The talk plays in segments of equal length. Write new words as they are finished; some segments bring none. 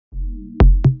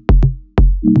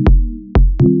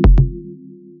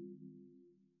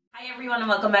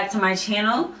welcome back to my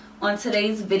channel. On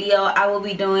today's video I will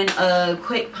be doing a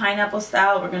quick pineapple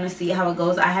style. We're gonna see how it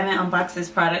goes. I haven't unboxed this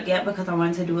product yet because I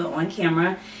wanted to do it on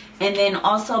camera. And then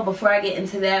also before I get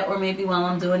into that, or maybe while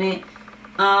I'm doing it,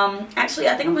 actually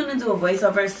I think I'm gonna do a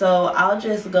voiceover, so I'll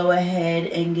just go ahead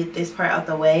and get this part out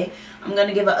the way. I'm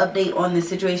gonna give an update on the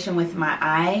situation with my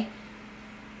eye.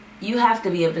 You have to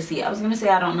be able to see it. I was gonna say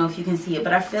I don't know if you can see it,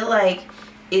 but I feel like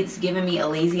it's giving me a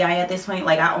lazy eye at this point.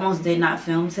 Like, I almost did not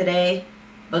film today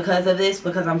because of this,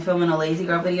 because I'm filming a lazy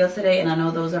girl video today, and I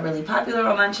know those are really popular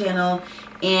on my channel,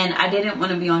 and I didn't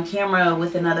want to be on camera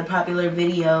with another popular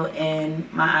video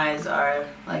and my eyes are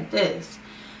like this.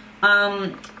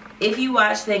 If you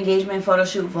watched the engagement photo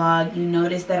shoot vlog, you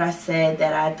noticed that I said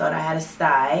that I thought I had a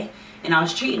sty and I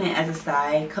was treating it as a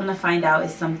sty. Come to find out,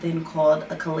 it's something called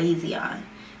a chalazion,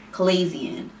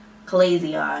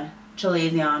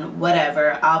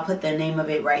 whatever. I'll put the name of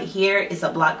it right here. It's a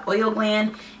blocked oil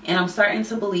gland, and I'm starting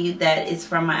to believe that it's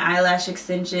from my eyelash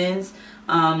extensions.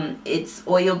 It's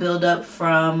oil buildup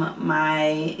from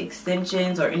my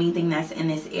extensions or anything that's in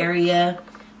this area.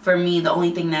 For me, the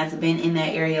only thing that's been in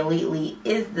that area lately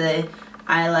is the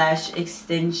eyelash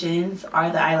extensions,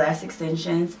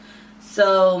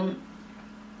 So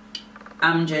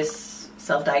I'm just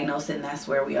self-diagnosing. That's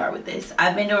where we are with this.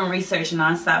 I've been doing research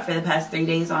nonstop for the past 3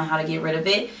 days on how to get rid of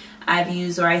it. I've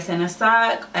used rice in a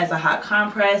sock as a hot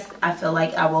compress. I feel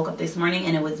like I woke up this morning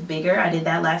and it was bigger. I did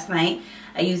that last night.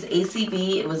 I used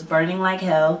ACV. It was burning like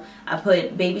hell. I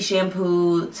put baby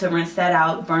shampoo to rinse that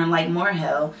out. Burned like more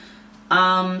hell.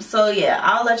 So yeah,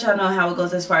 I'll let y'all know how it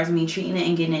goes as far as me treating it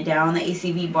and getting it down. The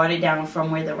ACV brought it down from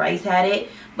where the rice had it,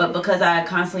 but because I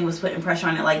constantly was putting pressure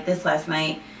on it like this last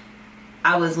night,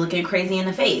 I was looking crazy in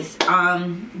the face.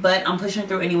 But I'm pushing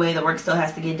through anyway. The work still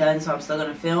has to get done, so I'm still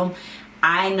gonna film.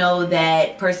 I know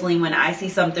that personally, when I see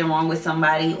something wrong with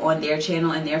somebody on their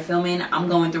channel and they're filming, I'm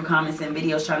going through comments and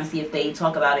videos trying to see if they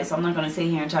talk about it. So I'm not gonna sit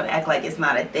here and try to act like it's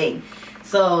not a thing.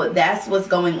 So that's what's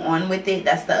going on with it.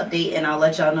 That's the update, and I'll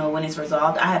let y'all know when it's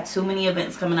resolved. I have too many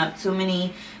events coming up, too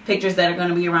many pictures that are going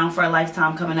to be around for a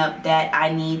lifetime coming up that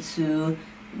I need to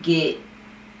get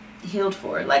healed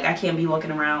for. Like, I can't be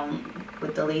walking around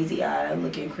with the lazy eye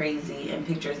looking crazy in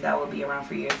pictures that will be around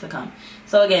for years to come.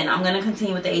 So again, I'm going to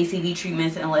continue with the ACV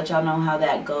treatments and let y'all know how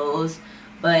that goes.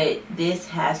 But this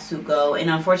has to go, and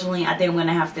unfortunately I think I'm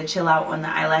gonna have to chill out on the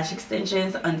eyelash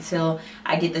extensions until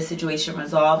I get the situation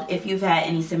resolved. If you've had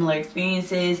any similar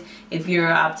experiences, if you're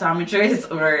an optometrist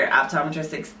or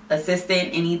optometrist assistant,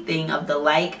 anything of the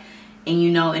like, and you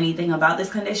know anything about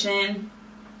this condition,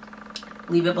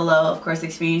 leave it below. Of course,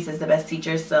 experience is the best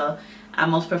teacher, so I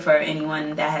most prefer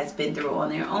anyone that has been through it on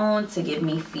their own to give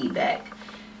me feedback.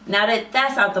 Now that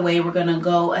that's out the way, we're gonna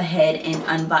go ahead and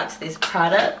unbox this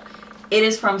product. It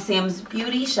is from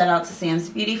SamsBeauty. Shout out to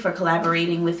SamsBeauty for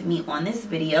collaborating with me on this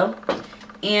video.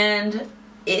 And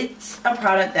it's a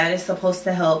product that is supposed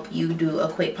to help you do a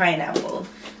quick pineapple.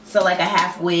 So like a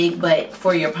half wig, but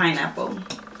for your pineapple.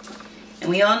 And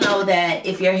we all know that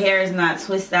if your hair is not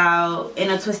twist out, in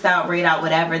a twist out, braid out,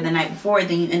 whatever, the night before,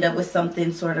 then you end up with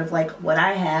something sort of like what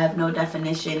I have, no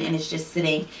definition, and it's just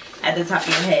sitting at the top of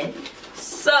your head.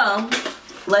 So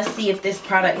let's see if this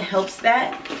product helps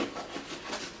that.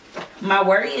 My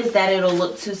worry is that it'll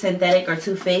look too synthetic or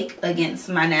too fake against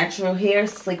my natural hair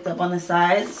slicked up on the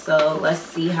sides. So let's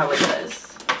see how it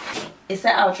does. It's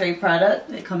an Outre product.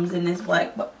 It comes in this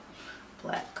brown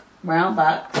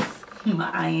box. My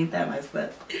eye ain't that messed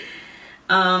up.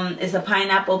 It's a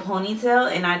pineapple ponytail,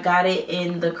 and I got it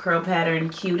in the curl pattern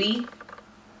Cutie.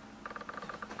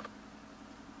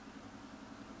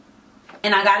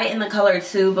 And I got it in the color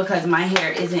too because my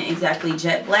hair isn't exactly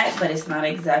jet black, but it's not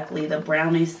exactly the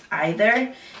brownest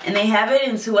either. And they have it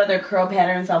in 2 other curl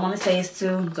patterns. I want to say it's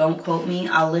 2. Don't quote me.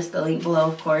 I'll list the link below,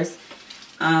 of course.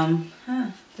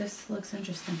 This looks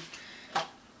interesting.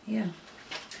 Yeah.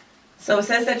 So it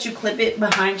says that you clip it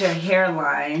behind your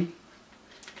hairline,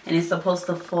 and it's supposed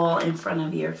to fall in front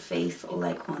of your face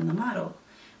like on the model.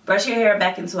 Brush your hair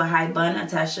back into a high bun,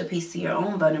 attach a piece to your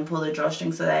own bun, and pull the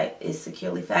drawstring so that it's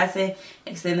securely fastened.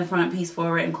 Extend the front piece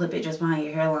forward and clip it just behind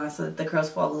your hairline so that the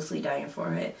curls fall loosely down your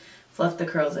forehead. Fluff the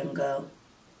curls and go.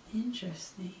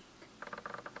 Interesting.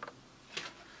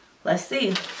 Let's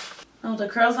see. Oh, the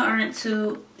curls aren't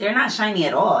they're not shiny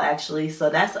at all, actually, so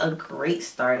that's a great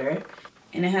starter.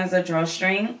 And it has a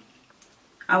drawstring.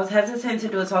 I was hesitant to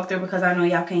do a talk through because I know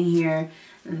y'all can hear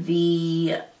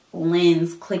the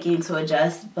lens clicking to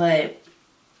adjust, but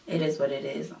it is what it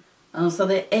is. So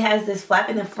that it has this flap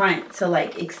in the front to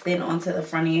like extend onto the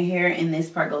front of your hair, and this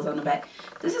part goes on the back.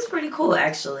 This is pretty cool,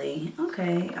 actually.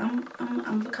 Okay,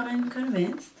 I'm becoming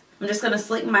convinced. I'm just going to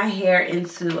slick my hair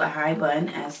into a high bun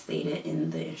as stated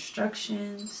in the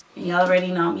instructions. And y'all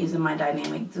already know I'm using my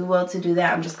Dynamic Duo to do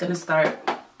that. I'm just going to start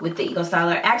with the Eco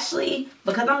Styler. Actually,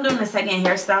 because I'm doing the second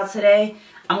hairstyle today,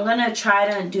 I'm going to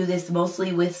try to do this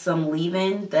mostly with some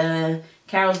leave-in, the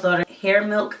Carol's Daughter Hair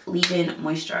Milk Leave-In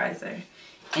Moisturizer.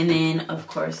 And then, of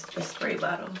course, the spray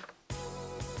bottle.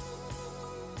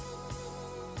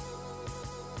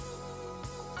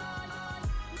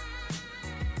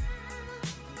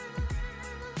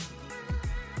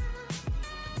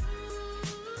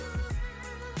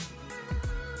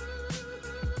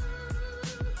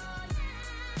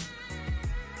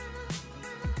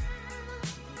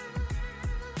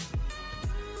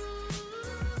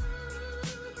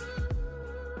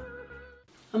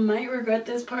 I might regret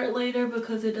this part later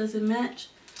because it doesn't match,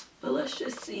 but let's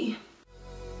just see.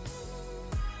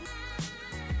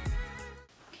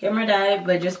 Camera died,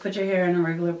 but just put your hair in a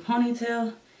regular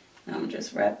ponytail. Now I'm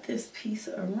just wrap this piece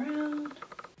around.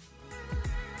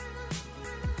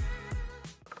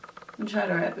 I'm trying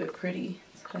to wrap it pretty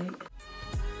tight.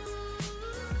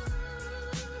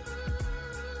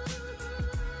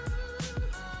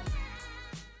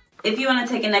 If you want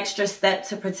to take an extra step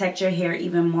to protect your hair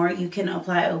even more, you can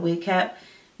apply a wig cap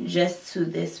just to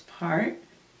this part.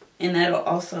 And that'll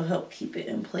also help keep it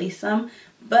in place some.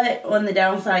 But on the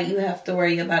downside, you have to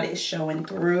worry about it showing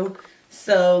through.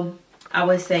 So I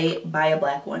would say buy a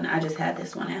black one. I just had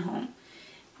this one at home.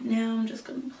 Now I'm just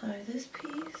going to apply this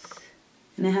piece.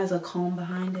 And it has a comb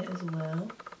behind it as well.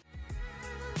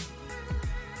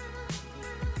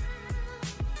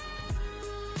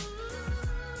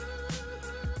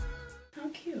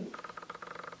 Cute.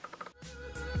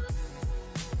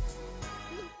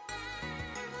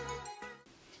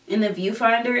 In the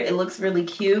viewfinder, it looks really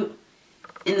cute.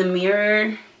 In the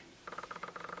mirror,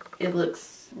 it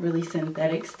looks really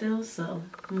synthetic still, so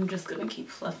I'm just gonna keep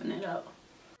fluffing it out.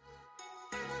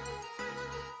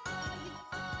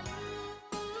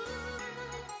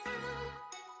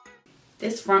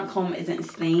 This front comb isn't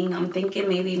staying. I'm thinking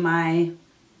maybe my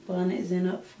bun isn't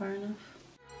up far enough.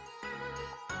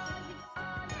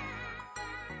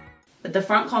 But the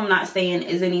front comb not staying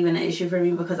isn't even an issue for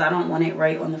me because I don't want it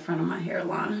right on the front of my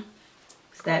hairline.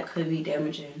 Because that could be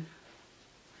damaging.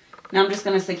 Now I'm just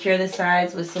going to secure the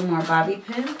sides with some more bobby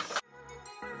pins.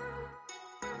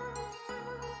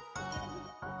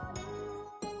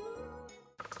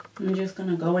 I'm just going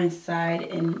to go inside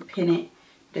and pin it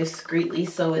discreetly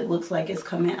so it looks like it's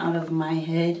coming out of my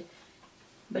head.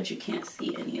 But you can't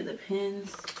see any of the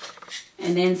pins.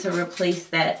 And then to replace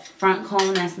that front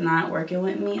comb that's not working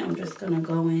with me, I'm just going to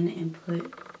go in and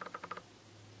put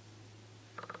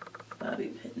bobby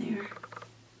pin there.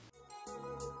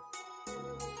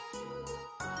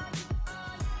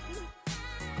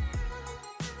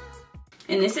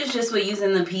 And this is just with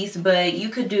using the piece, but you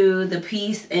could do the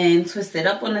piece and twist it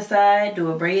up on the side,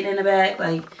 do a braid in the back.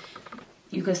 Like,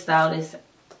 you could style this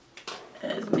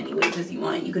as many ways as you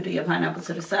want. You could do your pineapple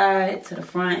to the side, to the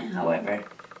front, however.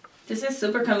 This is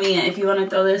super convenient if you want to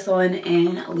throw this on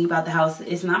and leave out the house.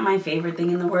 It's not my favorite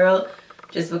thing in the world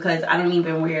just because I don't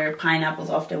even wear pineapples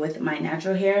often with my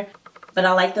natural hair. But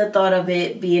I like the thought of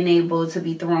it being able to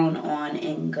be thrown on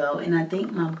and go. And I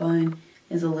think my bun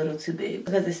is a little too big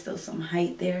because there's still some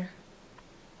height there.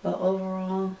 But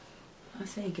overall, I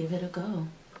say give it a go.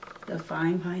 The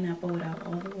fine pineapple without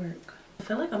all the work. I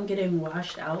feel like I'm getting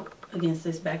washed out against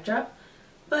this backdrop.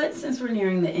 But since we're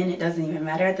nearing the end, it doesn't even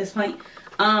matter at this point.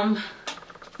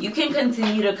 You can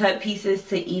continue to cut pieces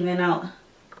to even out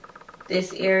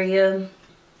this area.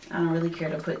 I don't really care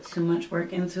to put too much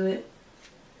work into it.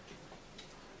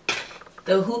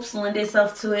 The hoops lend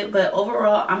itself to it, but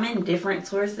overall, I'm indifferent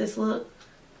towards this look.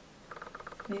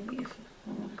 Maybe if,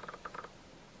 hold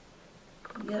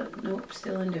on. Yep, nope,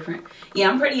 still indifferent. Yeah,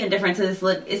 I'm pretty indifferent to this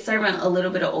look. It's serving a little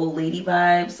bit of old lady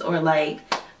vibes or like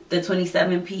the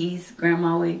 27-piece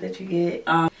grandma wig that you get.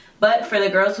 But for the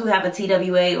girls who have a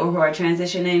TWA or who are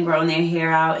transitioning, growing their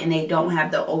hair out, and they don't have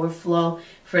the overflow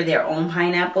for their own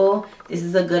pineapple, this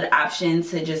is a good option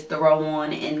to just throw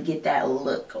on and get that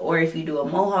look. Or if you do a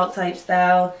mohawk type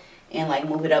style and like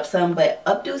move it up some. But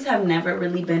updos have never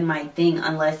really been my thing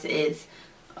unless it's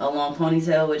a long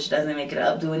ponytail, which doesn't make it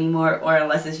an updo anymore, or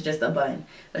unless it's just a bun,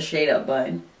 a straight up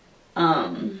bun.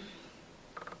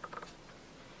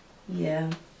 Yeah,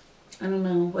 I don't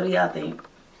know. What do y'all think?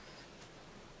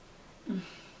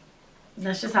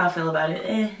 That's just how I feel about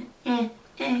it.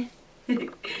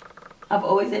 I've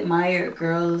always admired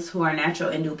girls who are natural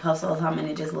and do puffs all the time and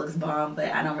it just looks bomb,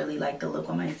 but I don't really like the look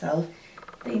on myself.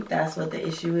 I think that's what the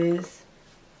issue is.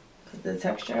 Because the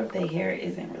texture of the hair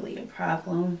isn't really a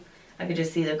problem. I could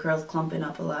just see the curls clumping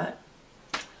up a lot.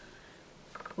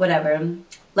 whatever.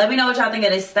 Let me know what y'all think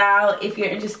of this style. If you're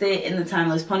interested in the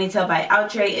Timeless Ponytail by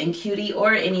Outre and Cutie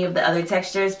or any of the other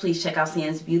textures, please check out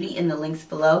SamsBeauty in the links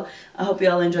below. I hope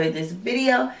y'all enjoyed this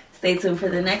video. Stay tuned for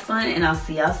the next one, and I'll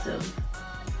see y'all soon.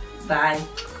 Bye.